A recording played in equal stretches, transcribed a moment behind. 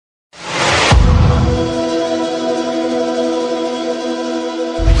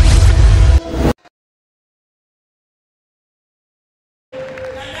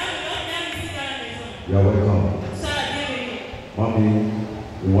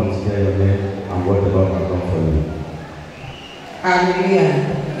want to hear your name and what the Lord has done for you. Hallelujah.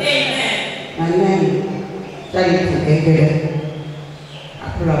 Amen. My name is Charity.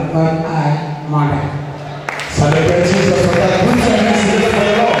 Apple of God, I mother. Celebrate Jesus for that. Put your hands together for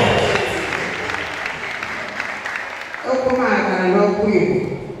the Lord.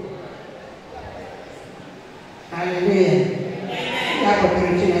 Hallelujah.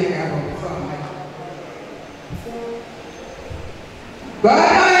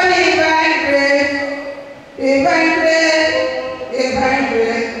 God divine grace, divine grace, divine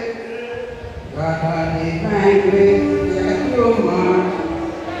grace. God divine grace, Emenike.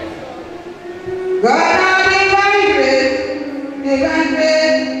 God divine grace, divine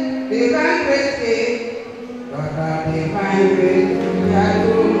grace, divine grace. God divine grace,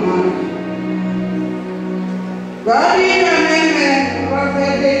 Emenike. God Ijeoma,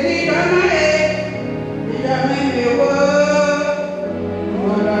 Prophetess Ijeoma, Ijeoma wo.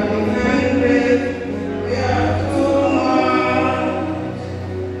 God divine grace, we are too much.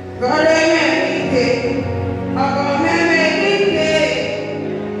 God Emenike, God Emenike,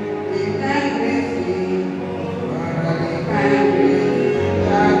 divine grace, God divine grace, we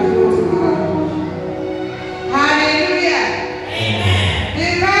are too much. Hallelujah. Amen.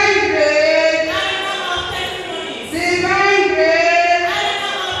 Divine grace. Divine grace.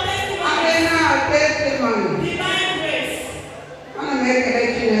 Testimony. Divine grace. I want to make a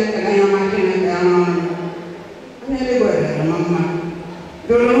lecture and I am making it down. I'm nearly good, Mamma.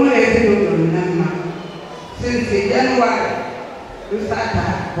 Don't know anything of Mamma. Since January, we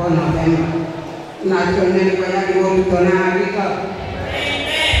started for November. Not so many when I go to America.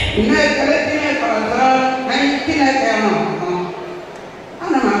 Amen. Make a lecture for her, and you can't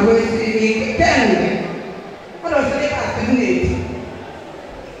I'm not going to see 10. What was the past minute?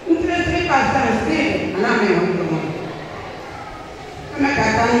 Interesting past still, and I'm going to go. I'm a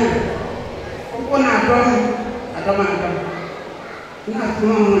Catania. Open a drum, a tomato. Not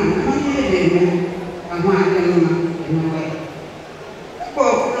small, I'm here. I'm one in my way.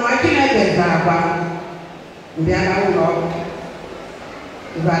 Oh, no, I can't get that one. They are all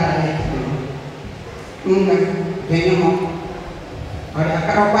the bad. Ijeoma, or a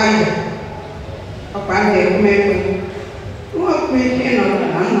carabiner. Apa yang mereka, semua mungkin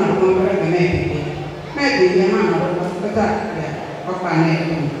orang orang mereka dia mana orang betul ya apa ni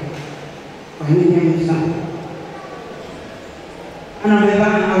yang misal, anak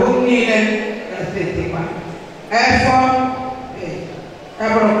mereka awak ni kan setiap effort,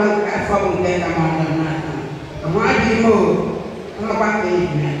 effort mungkin kamu mana, kamu aja mau apa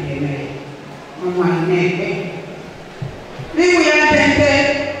ni, mama ni, ni punya tente.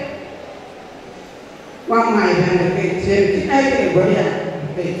 One might have a picture, I go there,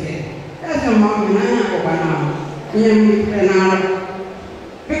 picture. That's a moment I have now.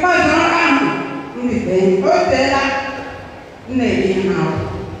 Because I'm in the hotel, maybe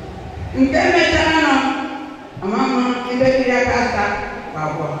now. In Canada, a mamma, in the Casta,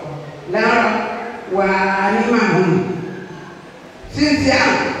 Papa, Lara, were home. Since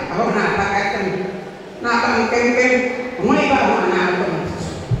young, I don't have a can. Not on campaign, only about 1 hour.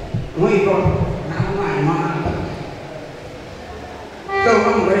 We go. So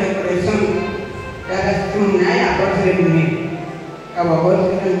I'm very present that I got to me. I was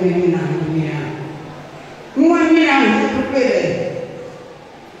going to be now. One year to prepare.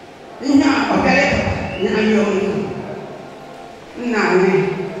 In our bed, now you now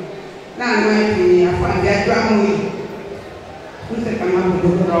I find that family. Who's the come up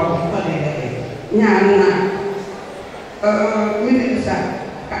with the dog for the day? Now, Minister,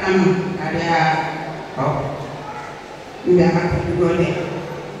 come, oh. Dia akan bergolek.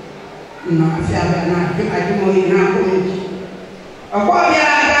 Nak siapa nak kita cuma nak pun. Apa dia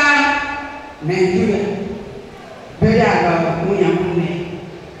ada? Menjual. Beda kalau punya punya.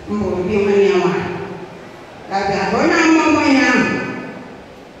 Mungkin dia menyawa. Tapi apa nama punya?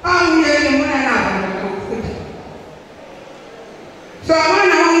 Ang dia mana nak? So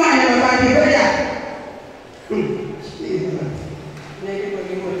mana punya bagi beda? Jadi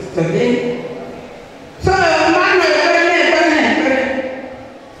bagi studi. So mana?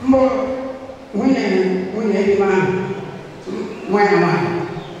 Punya di mana?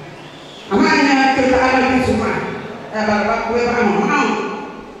 Amanya kita ada di semua. Bapak kue mau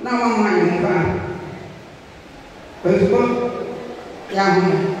nama mana ni bang? Betul? Yang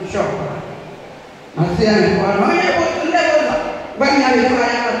shop. Masih ada orang yang betul banyak itu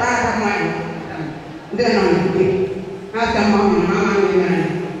yang bertahan mana? Dia nanti ada mama ni mana?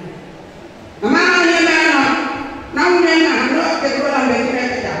 Mama ni mana? Namanya mana? Kita orang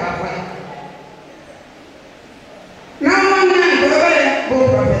begini kita apa? Namanya berapa?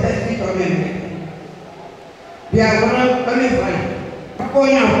 Prophetess. biar orang beli baik.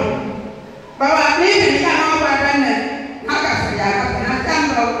 Pokoknya, bahwa ini kita mau badannya, maka saya akan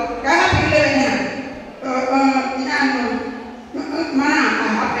kalau karena pilihnya, mana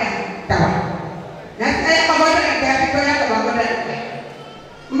apa kawan. Nah saya kawan dari saya kawan dari.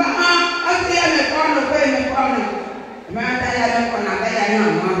 Mbak, aku yang mekon, mana saya mekon, apa yang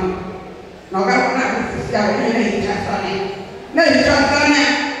nama. Maka nak sejauh ini contohnya,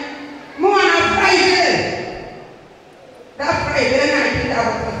 mau anak Friday, dah Friday nak kita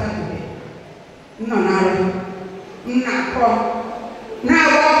apa sahaja, nak kau,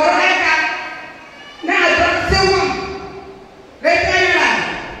 nak mereka, nak semua, mereka ni lah,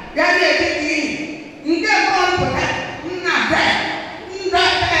 jadi ini, enggak kau bukan, nak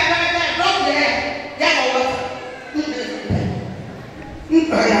dok dia, jangan buat,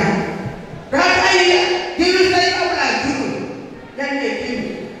 enggak ya. Rasanya diri saya awal dulu dan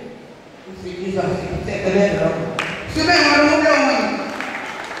ini mesti saya terlihat sudah malu-malu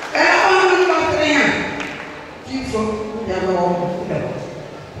orang pastornya jiwa yang orang sudah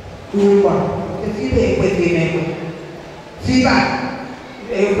lupa jadi begini sibak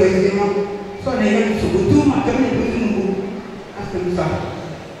begini soalnya sebut macam itu asal besar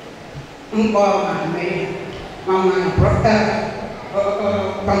engkau mama Prophetess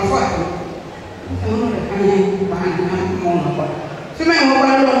comfort semua hanya bahan mau apa? Semua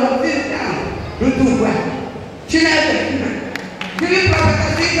orang orang tidak butuh buat. Cina itu, jadi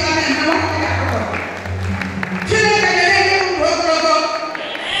Prophetess itu ada nama apa? Cina kerja ni rokok.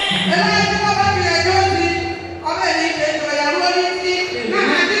 Elah itu apa dia jodoh? Apa ini itu yang luar ini?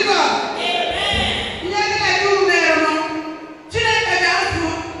 Nah itu kok. Ini kita itu merah. Cina kerja itu,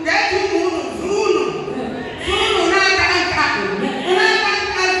 dia itu sunu nak angkat.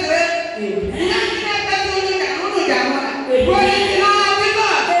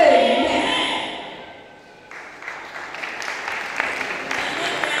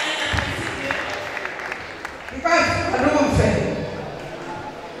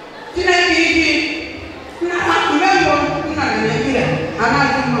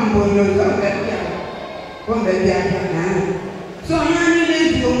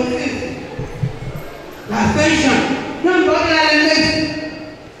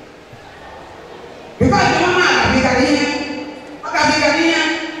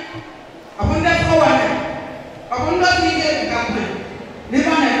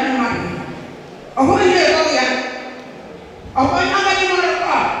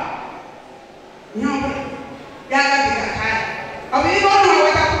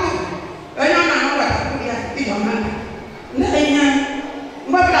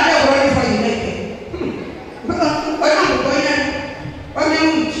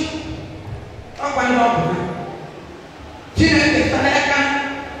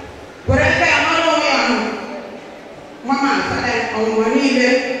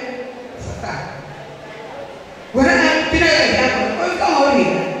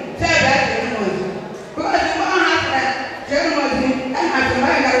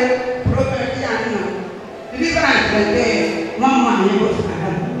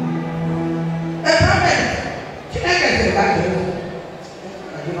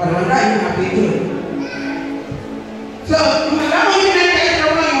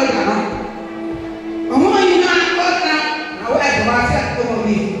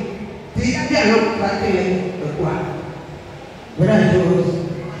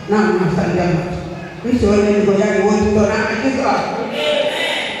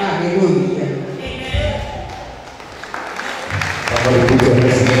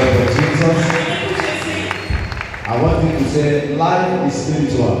 I want you to say, life is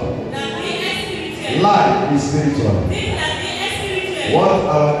spiritual. Life is spiritual. What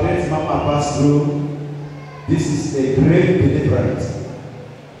our great mama passed through, this is a great deliverance.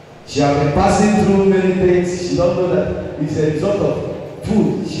 She has been passing through many things. She don't know that it's a result of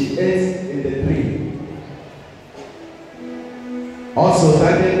food she ate in the dream. Also,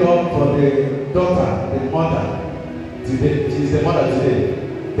 thanking God for the daughter, the mother. Today, she is the mother today.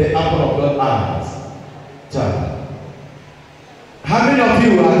 The apple of God's eyes. Child. How many of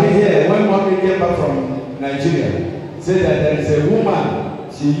you are here when mommy came back from Nigeria? Say that there is a woman,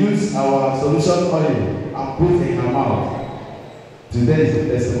 she used our solution oil and put in her mouth. Today is the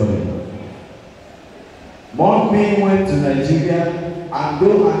testimony. Mommy went to Nigeria and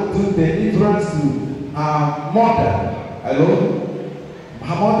go and do the deliverance to her mother. Hello?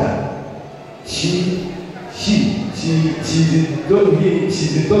 Her mother. She's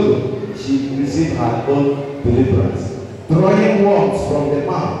in Togo. She received her own deliverance. Drawing words from the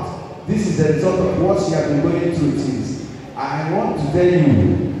mouth. This is the result of what she has been going through. I want to tell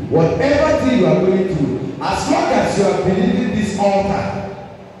you, whatever thing you are going through, as long as you are believing this altar,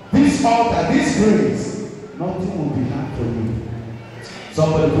 this grace, nothing will be hard for you.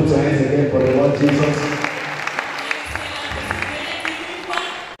 Somebody put your hands again for the Lord Jesus.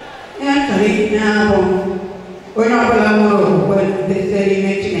 We're not allowed when they say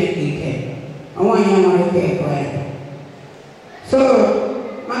mention I want you to get quiet. So,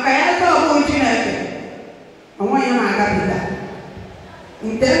 Makayata Buchinate, I want you to get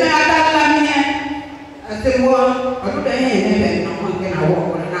in the I said, well, I do the end no one can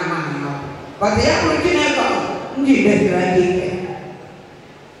walk on a but the Aboriginal did like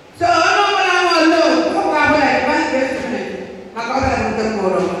so I don't want to know what I want to I got the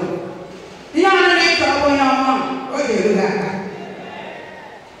more. The other next up on your mom, what do you got?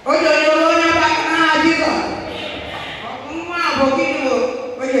 What do you know about Jesus?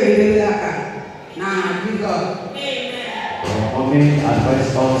 What do you got? Nah, Jesus. Mommy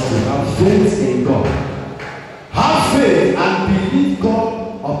advised us to have faith in God. Have faith and believe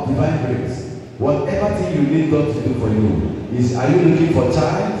God of divine grace. Whatever thing you need God to do for you is, are you looking for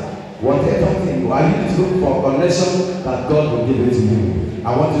child? Whatever thing, are you looking for connection that God will give it to you?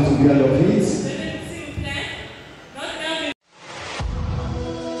 I want you to be on your feet.